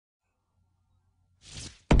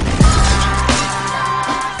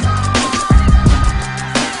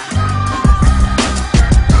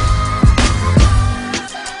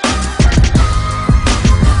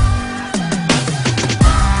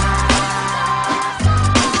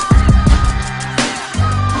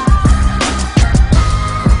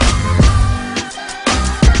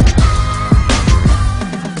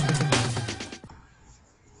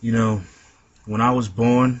When I was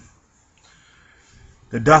born,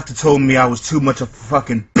 the doctor told me I was too much of a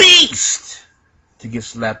fucking beast to get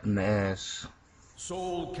slapped in the ass.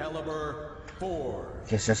 Soul Calibur 4.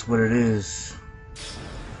 Guess that's what it is.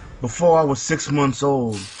 Before I was 6 months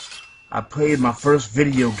old, I played my first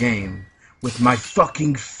video game with my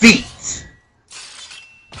fucking feet.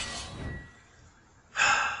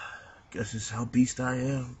 Guess it's how beast I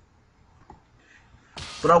am.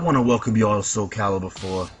 But I want to welcome y'all to Soul Calibur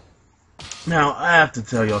 4. Now, I have to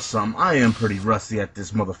tell y'all something. I am pretty rusty at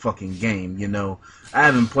this motherfucking game, you know. I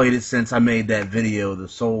haven't played it since I made that video, The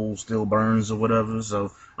Soul Still Burns or whatever,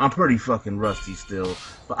 so I'm pretty fucking rusty still.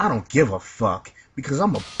 But I don't give a fuck, because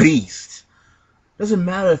I'm a beast. Doesn't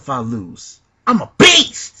matter if I lose. I'm a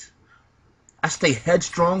beast! I stay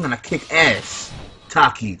headstrong and I kick ass.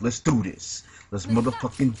 Taki, let's do this. Let's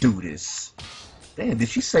motherfucking do this. Damn, did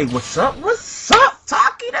she say what's up? What's up,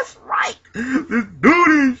 Taki? That's right. Let's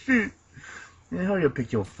do this shit. Man, hurry up,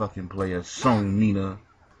 pick your fucking player, Song Nina.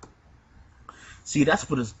 See, that's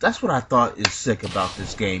what I thought is sick about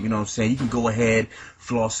this game. You know what I'm saying? You can go ahead,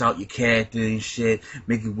 floss out your character and shit,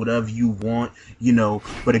 make it whatever you want, you know.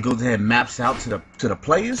 But it goes ahead and maps out to the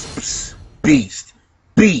players. Psst, beast,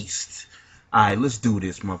 beast. All right, let's do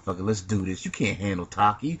this, motherfucker. Let's do this. You can't handle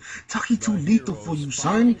Taki. Taki too lethal for you,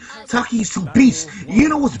 son. Taki is too beast. You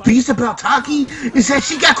know what's beast about Taki? Is that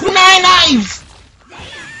she got kunai knives.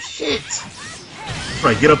 Shit.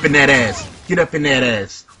 Right, get up in that ass. Get up in that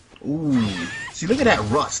ass. Ooh. See, look at that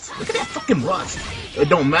rust. Look at that fucking rust. It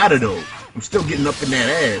don't matter, though. I'm still getting up in that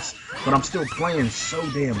ass. But I'm still playing so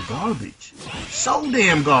damn garbage. So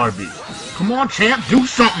damn garbage. Come on, champ. Do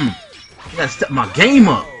something. I gotta step my game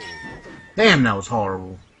up. Damn, that was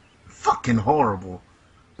horrible. Fucking horrible.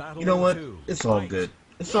 You know what? It's all good.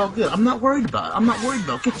 It's all good. I'm not worried about it. I'm not worried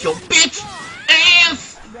about it. Get your bitch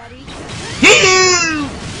ass. Yeah!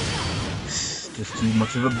 Just too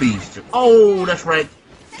much of a beast. Oh, that's right.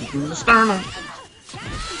 Get you in the sternum. What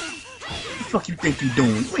the fuck you think you doing?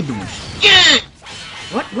 You ain't doing shit.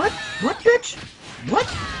 What? What? What, bitch? What?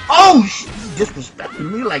 Oh, you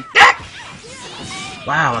disrespecting me like that?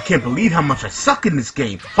 Wow, I can't believe how much I suck in this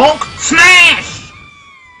game. Hulk smash!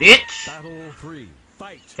 Bitch! Battle 3.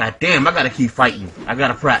 Fight. God damn, I gotta keep fighting. I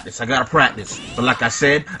gotta practice. But like I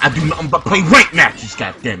said, I do nothing but play ranked matches,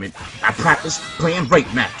 god damn it. I practice playing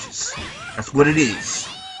ranked matches. That's what it is.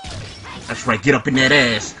 That's right, get up in that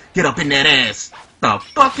ass. Get up in that ass. The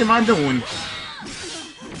fuck am I doing?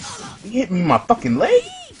 You hit me in my fucking leg?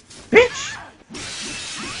 Bitch!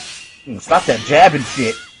 You gonna stop that jabbing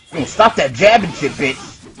shit. You gonna stop that jabbing shit, bitch.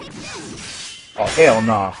 Oh, hell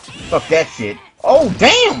nah. Fuck that shit. Oh,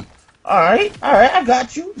 damn! Alright, I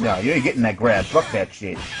got you. No, you ain't getting that grab. Fuck that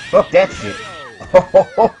shit. Fuck that shit.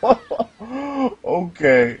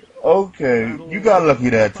 Okay. You got lucky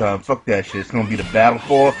that time. Fuck that shit. It's gonna be the battle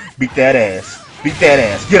for. Beat that ass. Beat that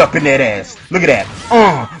ass. Get up in that ass. Look at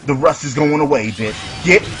that. The rust is going away, bitch.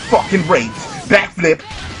 Get fucking raped. Backflip.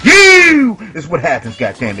 You! Is what happens,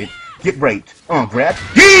 goddammit. Get raped. Grab.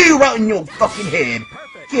 You right in your fucking head.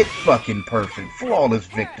 Get fucking perfect. Flawless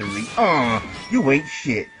victory. You ain't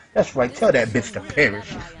shit. That's right. Tell that bitch to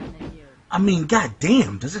perish. I mean,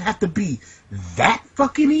 goddamn, does it have to be that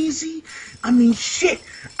fucking easy? I mean, shit,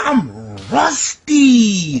 I'm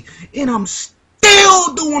rusty, and I'm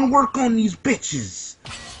still doing work on these bitches.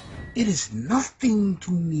 It is nothing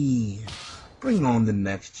to me. Bring on the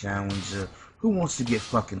next challenger. Who wants to get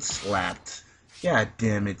fucking slapped? God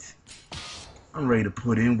damn it. I'm ready to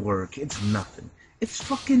put in work. It's nothing. It's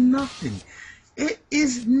fucking nothing. It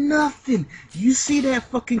is nothing. You see that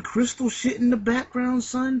fucking crystal shit in the background,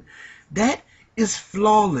 son? That is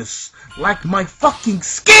flawless. Like my fucking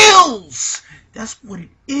skills! That's what it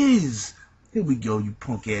is. Here we go, you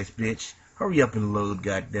punk ass bitch. Hurry up and load,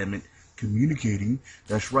 goddammit. Communicating.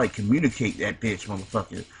 That's right, communicate that bitch,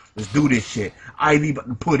 motherfucker. Let's do this shit. Ivy about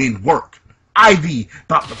to put in work. Ivy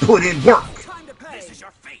about to put in work. This is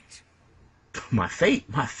your fate. My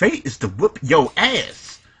fate is to whip your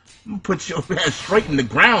ass. I'm gonna put your ass straight in the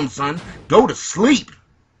ground, son. Go to sleep.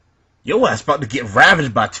 Your ass about to get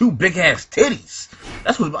ravaged by two big-ass titties.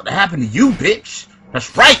 That's what's about to happen to you, bitch.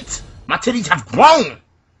 That's right. My titties have grown.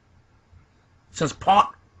 Since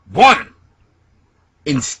part 1.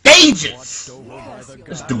 In stages.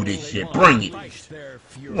 Let's do this shit. Bring it.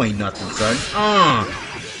 You ain't nothing, son.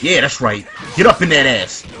 Yeah, that's right. Get up in that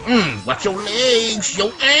ass. Watch your legs,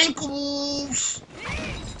 your ankles.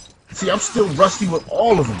 See, I'm still rusty with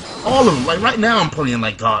all of them. All of them. Like, right now I'm playing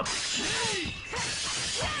like garbage.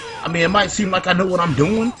 I mean, it might seem like I know what I'm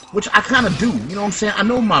doing, which I kind of do. You know what I'm saying? I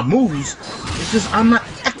know my moves. It's just I'm not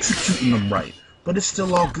executing them right. But it's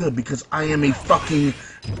still all good because I am a fucking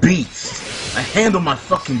beast. I handle my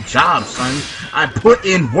fucking job, son. I put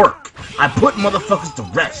in work. I put motherfuckers to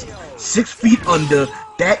rest. 6 feet under,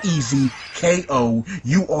 that easy, KO.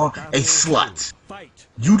 You are a slut.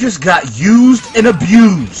 You just got used and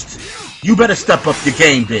abused. You better step up your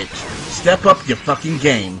game, bitch. Step up your fucking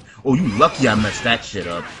game. Oh, you lucky I messed that shit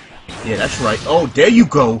up. Yeah, that's right. Oh, there you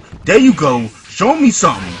go. There you go. Show me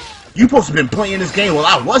something. You supposed to been playing this game while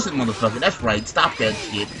I wasn't, motherfucker. That's right. Stop that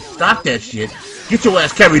shit. Stop that shit. Get your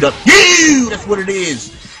ass carried up. Yeah, that's what it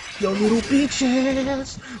is. Yo, little bitch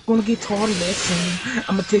ass. Gonna get taught a lesson.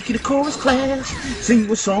 I'ma take you to chorus class. Sing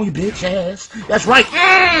you a song, you bitch ass. That's right.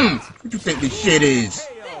 What you think this shit is?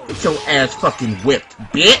 Get your ass fucking whipped,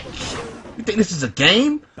 bitch. You think this is a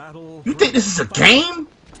game? You think this is a game?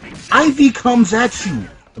 Ivy comes at you,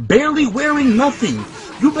 barely wearing nothing.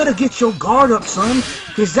 You better get your guard up, son,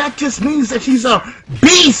 because that just means that she's a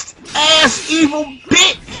beast-ass evil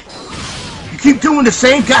bitch. You keep doing the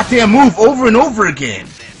same goddamn move over and over again.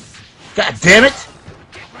 God damn it.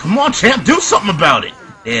 Come on, champ, do something about it.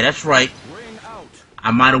 Yeah, that's right.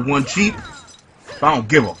 I might have won cheap, but I don't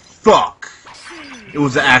give a fuck. It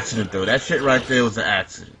was an accident, though. That shit right there was an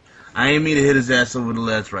accident. I ain't mean to hit his ass over the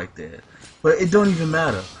ledge right there. But it don't even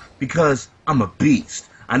matter, because I'm a beast.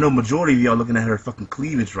 I know majority of y'all looking at her fucking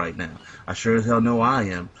cleavage right now. I sure as hell know I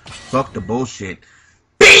am. Fuck the bullshit.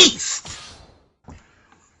 Beast!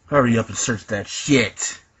 Hurry up and search that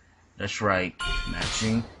shit. That's right.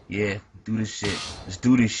 Matching. Yeah, do this shit. Let's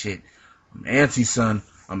do this shit. I'm antsy, son.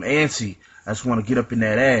 I'm antsy. I just want to get up in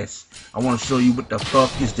that ass. I want to show you what the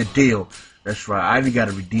fuck is the deal. That's right. Ivy got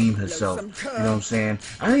to redeem herself. You know what I'm saying?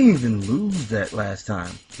 I didn't even lose that last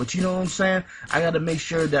time. But you know what I'm saying? I got to make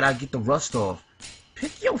sure that I get the rust off.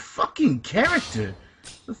 Pick your fucking character.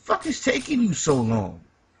 The fuck is taking you so long?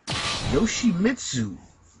 Yoshimitsu.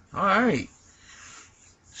 Alright.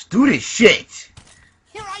 Let's do this shit.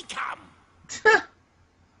 Here I come.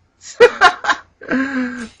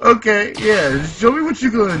 Okay, yeah. Show me what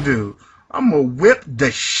you're gonna do. I'm gonna whip the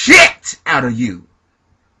shit out of you.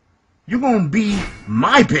 You're gonna be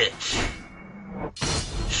my bitch.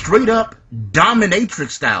 Straight up Dominatrix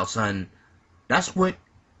style, son. That's what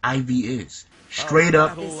Ivy is. Straight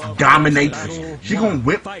up Dominatrix. She gonna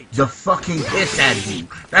whip the fucking piss out of you.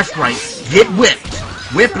 That's right. Get whipped.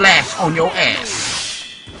 Whiplash on your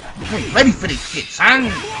ass. You ain't ready for this shit, son.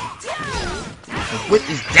 The whip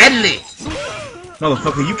is deadly.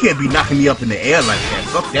 Motherfucker, you can't be knocking me up in the air like that.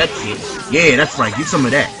 Fuck that shit. Yeah, that's right. Get some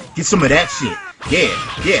of that. Get some of that shit. Yeah,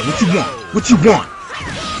 what you want? What you want?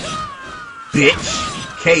 Bitch.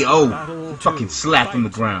 KO. Fucking slap on the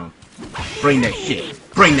ground. Bring that shit.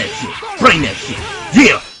 Bring that shit. Bring that shit.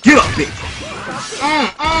 Yeah, get up, bitch.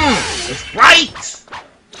 That's right.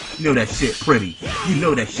 You know that shit pretty. You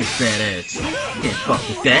know that shit badass. You can't fuck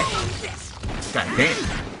with that. God damn.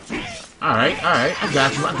 Alright, I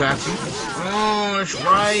got you. Oh, that's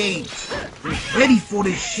right. You're ready for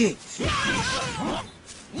this shit.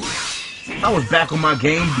 If I was back on my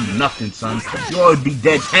game, do nothing, son. You would be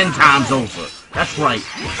dead 10 times over. That's right.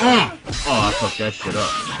 Oh, I fucked that shit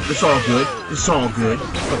up. It's all good. It's all good.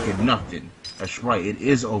 Fucking nothing. That's right. It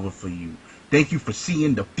is over for you. Thank you for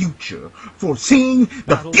seeing the future. For seeing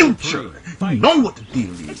the future. You know what the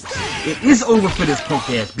deal is. It is over for this punk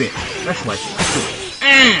ass bitch. That's right.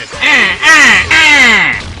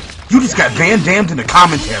 You just got Van Damned in the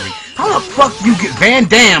commentary. How the fuck do you get Van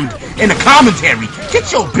Damned in the commentary?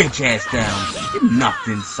 Get your bitch ass down.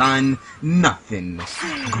 Nothing, son. Nothing.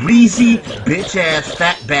 Greasy, bitch ass,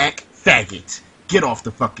 fat back, faggot. Get off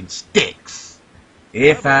the fucking sticks.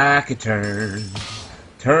 If I could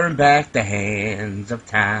turn back the hands of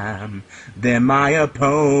time, then my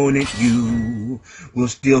opponent, you, will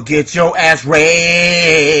still get your ass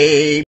raped.